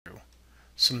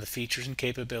some of the features and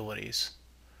capabilities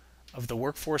of the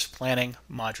workforce planning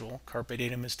module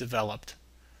CarpeDatum has developed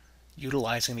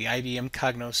utilizing the IBM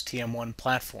Cognos TM1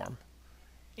 platform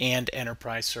and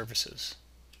enterprise services.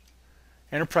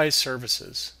 Enterprise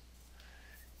services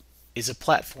is a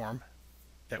platform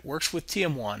that works with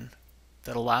TM1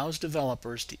 that allows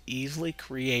developers to easily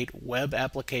create web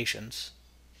applications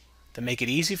that make it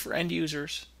easy for end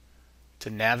users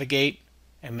to navigate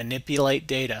and manipulate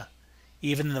data,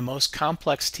 even in the most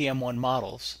complex TM1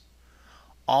 models,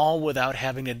 all without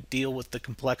having to deal with the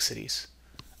complexities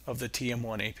of the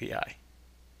TM1 API.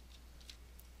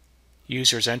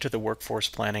 Users enter the workforce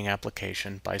planning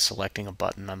application by selecting a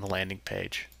button on the landing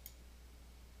page.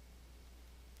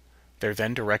 They're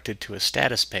then directed to a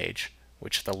status page,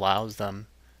 which allows them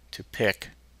to pick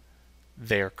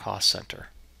their cost center.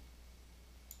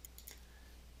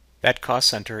 That cost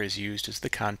center is used as the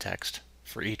context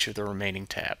for each of the remaining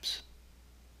tabs.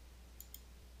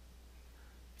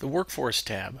 The Workforce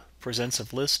tab presents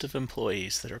a list of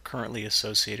employees that are currently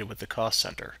associated with the cost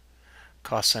center.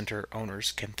 Cost center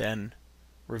owners can then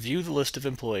review the list of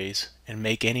employees and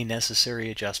make any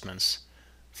necessary adjustments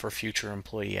for future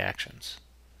employee actions.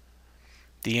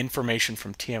 The information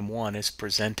from TM1 is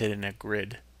presented in a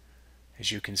grid,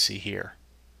 as you can see here.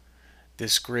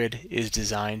 This grid is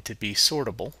designed to be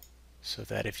sortable, so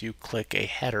that if you click a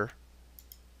header,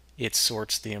 it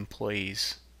sorts the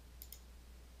employees,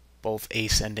 both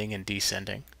ascending and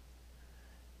descending.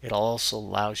 It also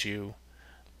allows you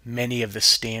many of the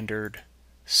standard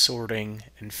sorting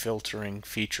and filtering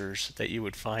features that you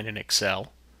would find in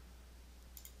Excel.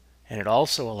 And it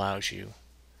also allows you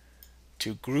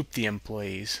to group the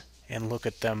employees and look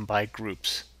at them by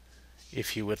groups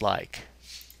if you would like.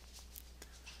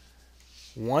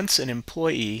 Once an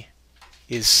employee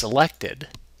is selected,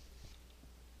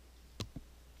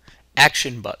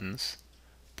 action buttons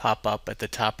pop up at the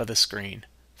top of the screen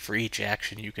for each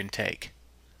action you can take.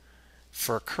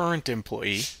 For a current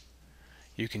employee,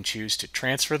 you can choose to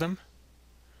transfer them,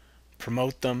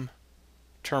 promote them,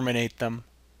 terminate them.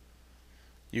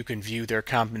 You can view their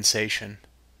compensation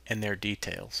and their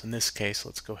details. In this case,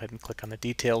 let's go ahead and click on the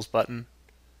Details button.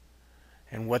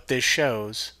 And what this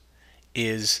shows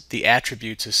is the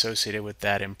attributes associated with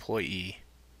that employee.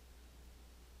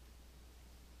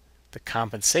 The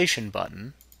Compensation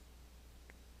button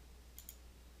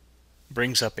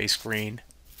brings up a screen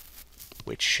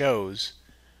which shows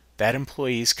that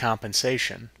employee's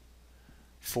compensation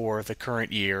for the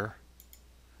current year.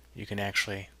 You can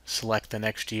actually select the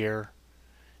next year.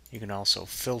 You can also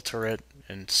filter it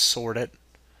and sort it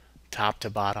top to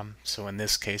bottom. So in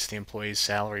this case, the employee's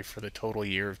salary for the total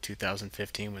year of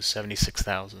 2015 was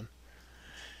 $76,000.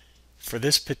 For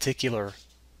this particular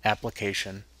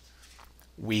application,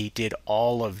 we did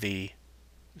all of the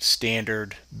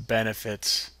standard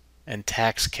benefits and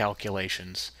tax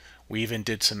calculations. We even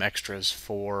did some extras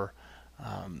for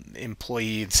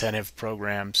employee incentive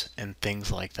programs and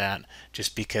things like that,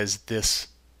 just because this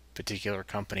particular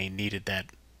company needed that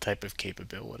type of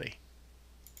capability.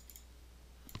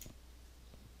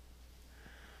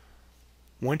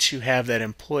 Once you have that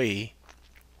employee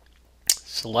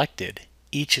selected,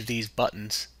 each of these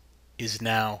buttons is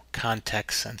now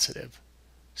context sensitive.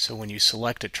 So when you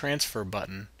select a transfer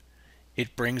button,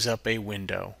 it brings up a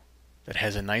window that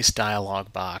has a nice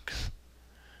dialog box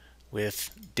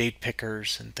with date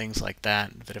pickers and things like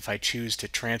that, that if I choose to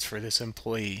transfer this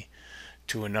employee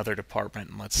to another department,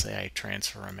 and let's say I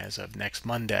transfer him as of next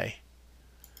Monday,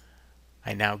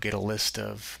 I now get a list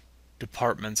of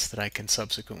departments that I can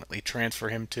subsequently transfer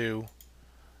him to.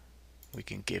 We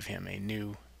can give him a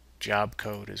new job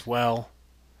code as well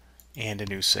and a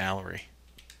new salary.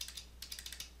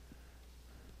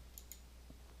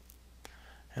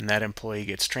 And that employee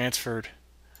gets transferred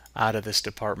out of this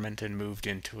department and moved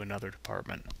into another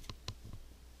department.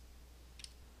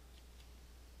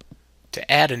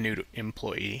 To add a new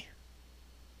employee,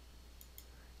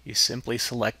 you simply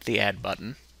select the Add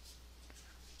button.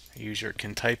 A user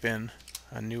can type in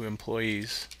a new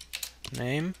employee's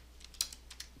name.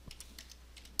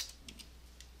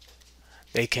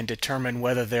 They can determine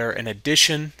whether they're an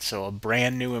addition, so a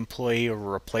brand new employee, or a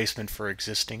replacement for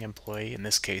existing employee. In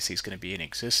this case, he's going to be an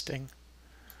existing.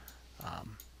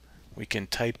 We can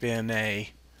type in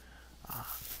a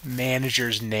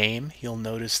manager's name. You'll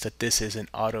notice that this is an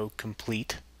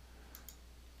autocomplete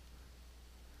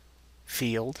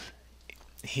field.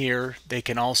 Here they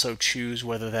can also choose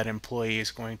whether that employee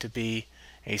is going to be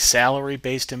a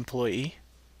salary-based employee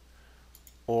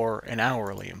or an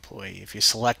hourly employee. If you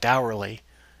select hourly,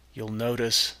 you'll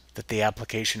notice that the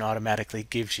application automatically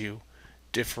gives you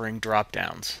differing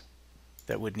drop-downs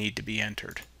that would need to be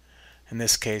entered. In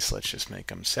this case, let's just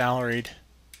make him salaried.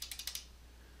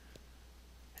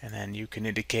 And then you can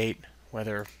indicate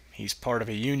whether he's part of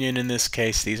a union. In this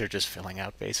case, these are just filling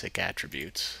out basic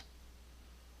attributes.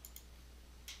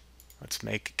 Let's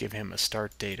give him a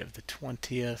start date of the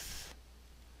 20th.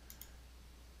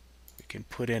 We can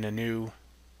put in a new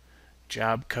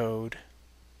job code,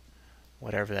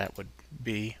 whatever that would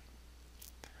be,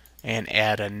 and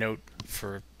add a note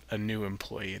for a new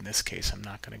employee. In this case, I'm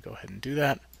not going to go ahead and do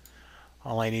that.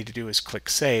 All I need to do is click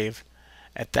Save.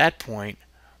 At that point,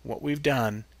 what we've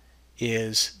done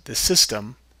is the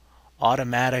system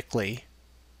automatically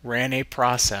ran a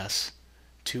process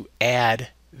to add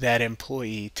that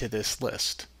employee to this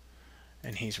list.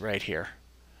 And he's right here.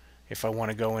 If I want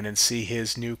to go in and see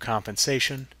his new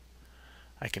compensation,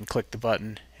 I can click the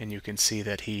button and you can see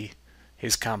that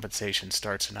his compensation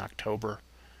starts in October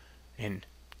and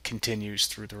continues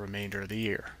through the remainder of the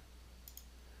year.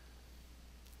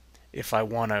 If I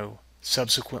want to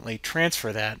subsequently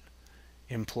transfer that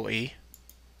employee,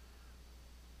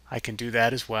 I can do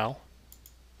that as well.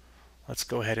 Let's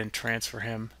go ahead and transfer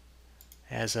him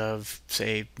as of,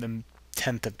 say, the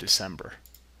 10th of December.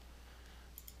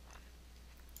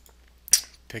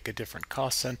 Pick a different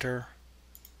cost center,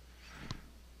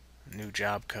 new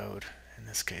job code. In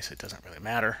this case, it doesn't really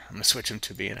matter. I'm going to switch him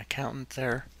to be an accountant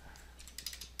there.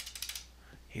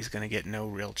 He's going to get no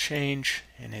real change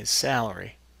in his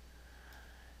salary.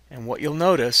 And what you'll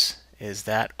notice is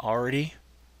that already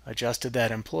adjusted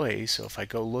that employee. So if I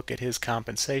go look at his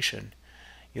compensation,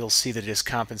 you'll see that his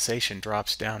compensation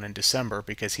drops down in December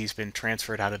because he's been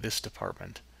transferred out of this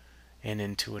department and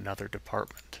into another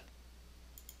department.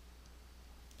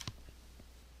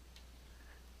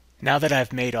 Now that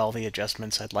I've made all the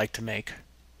adjustments I'd like to make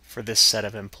for this set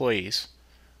of employees,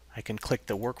 I can click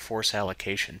the Workforce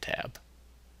Allocation tab.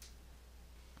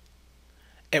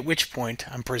 At which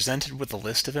point I'm presented with a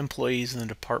list of employees in the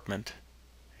department,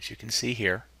 as you can see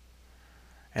here,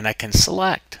 and I can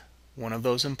select one of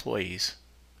those employees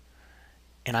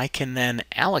and I can then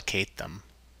allocate them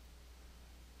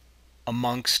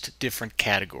amongst different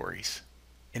categories.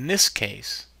 In this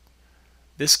case,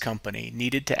 this company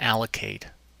needed to allocate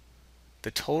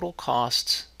the total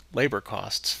costs, labor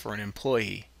costs for an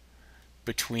employee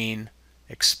between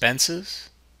expenses,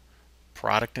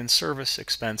 product and service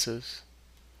expenses,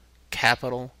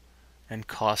 capital, and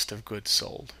cost of goods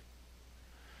sold.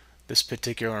 This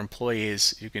particular employee,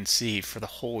 as you can see, for the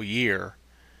whole year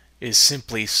is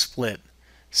simply split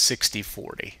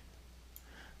 60-40.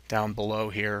 Down below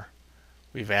here,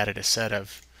 we've added a set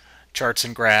of charts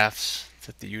and graphs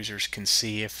that the users can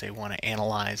see if they want to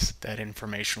analyze that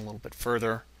information a little bit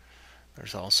further.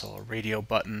 There's also a radio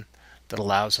button that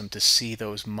allows them to see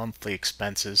those monthly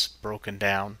expenses broken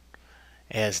down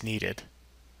as needed.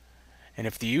 And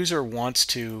if the user wants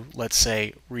to, let's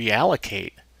say,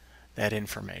 reallocate that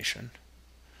information,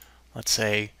 let's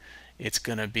say it's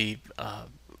going to be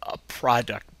a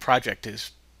project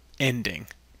is ending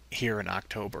here in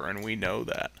October, and we know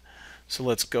that. So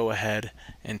let's go ahead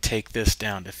and take this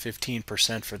down to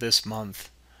 15% for this month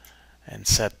and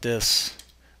set this,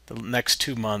 the next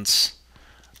 2 months,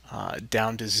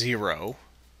 down to 0.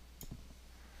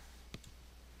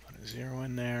 Put a 0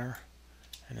 in there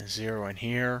and a 0 in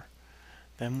here.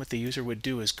 Then what the user would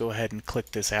do is go ahead and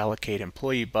click this Allocate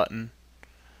Employee button.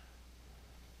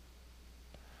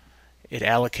 It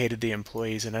allocated the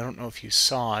employees, and I don't know if you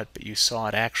saw it, but you saw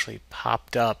it actually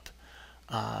popped up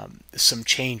some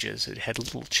changes. It had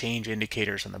little change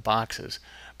indicators on the boxes,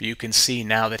 but you can see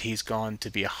now that he's gone to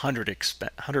be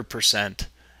 100%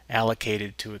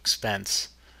 allocated to expense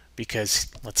because,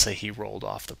 let's say, he rolled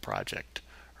off the project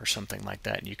or something like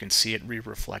that, and you can see it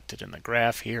re-reflected in the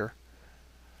graph here.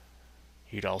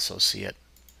 You'd also see it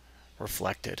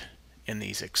reflected in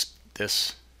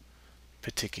this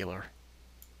particular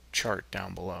chart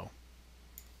down below.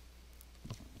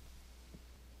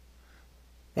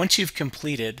 Once you've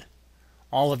completed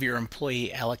all of your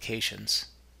employee allocations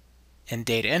and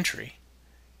data entry,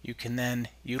 you can then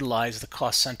utilize the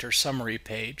Cost Center Summary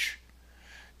page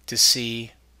to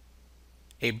see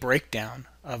a breakdown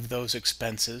of those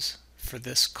expenses for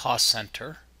this cost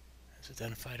center, as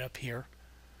identified up here,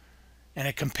 and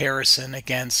a comparison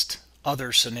against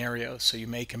other scenarios. So you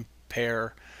may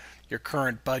compare your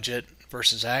current budget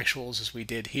versus actuals, as we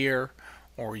did here,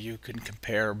 or you can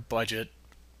compare budget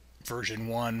version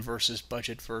 1 versus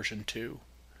budget version 2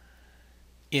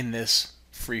 in this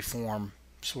free-form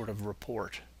sort of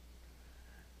report.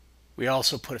 We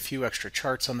also put a few extra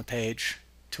charts on the page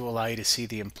to allow you to see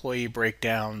the employee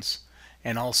breakdowns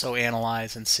and also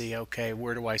analyze and see, okay,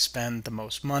 where do I spend the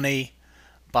most money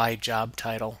by job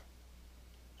title,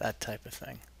 that type of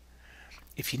thing.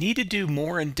 If you need to do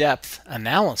more in-depth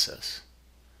analysis,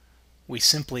 we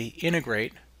simply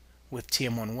integrate with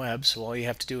TM1 Web, so all you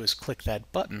have to do is click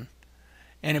that button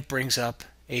and it brings up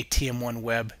a TM1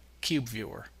 Web Cube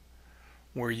Viewer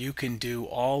where you can do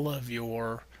all of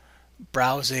your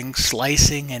browsing,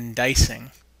 slicing, and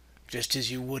dicing just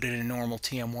as you would in a normal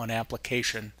TM1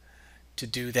 application to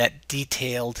do that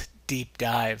detailed, deep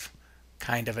dive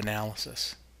kind of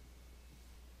analysis.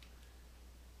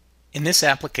 In this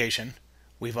application,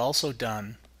 we've also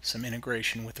done some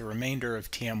integration with the remainder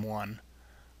of TM1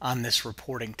 on this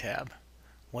reporting tab.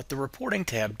 What the reporting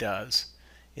tab does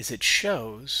is it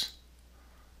shows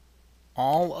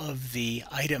all of the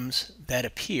items that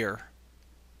appear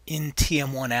in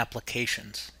TM1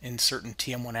 applications, in certain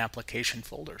TM1 application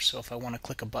folders. So if I want to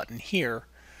click a button here,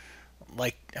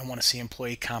 like I want to see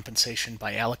employee compensation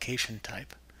by allocation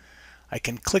type, I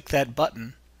can click that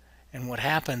button, and what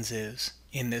happens is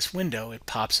in this window it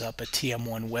pops up a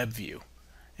TM1 web view,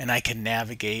 and I can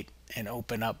navigate and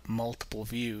open up multiple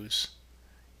views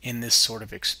in this sort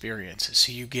of experience.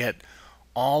 So you get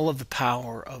all of the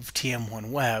power of TM1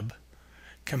 Web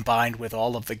combined with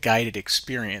all of the guided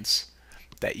experience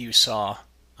that you saw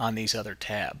on these other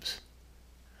tabs.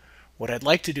 What I'd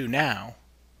like to do now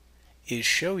is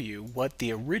show you what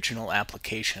the original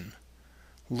application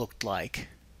looked like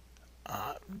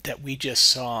that we just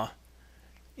saw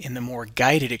in the more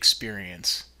guided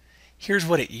experience. Here's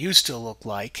what it used to look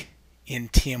like in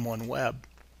TM1 Web.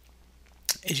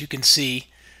 As you can see,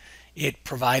 it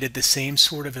provided the same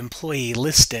sort of employee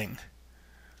listing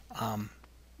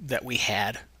that we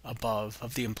had above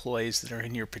of the employees that are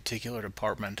in your particular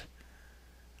department.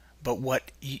 But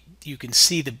what you can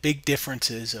see the big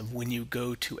differences of when you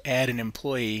go to add an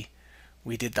employee,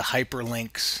 we did the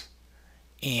hyperlinks,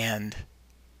 and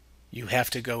you have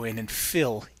to go in and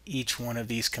fill each one of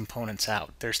these components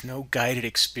out. There's no guided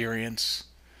experience.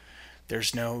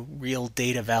 There's no real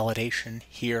data validation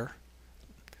here.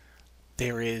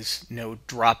 There is no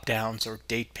drop downs or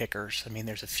date pickers. I mean,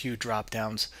 there's a few drop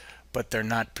downs, but they're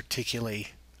not particularly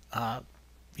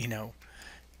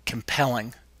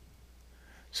compelling.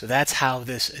 So that's how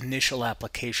this initial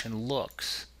application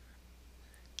looks.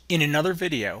 In another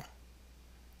video,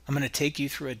 I'm going to take you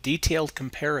through a detailed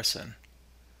comparison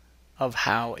of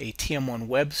how a TM1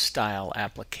 Web style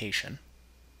application,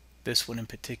 this one in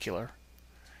particular,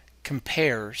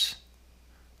 compares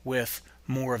with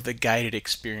more of the guided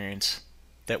experience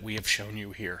that we have shown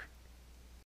you here.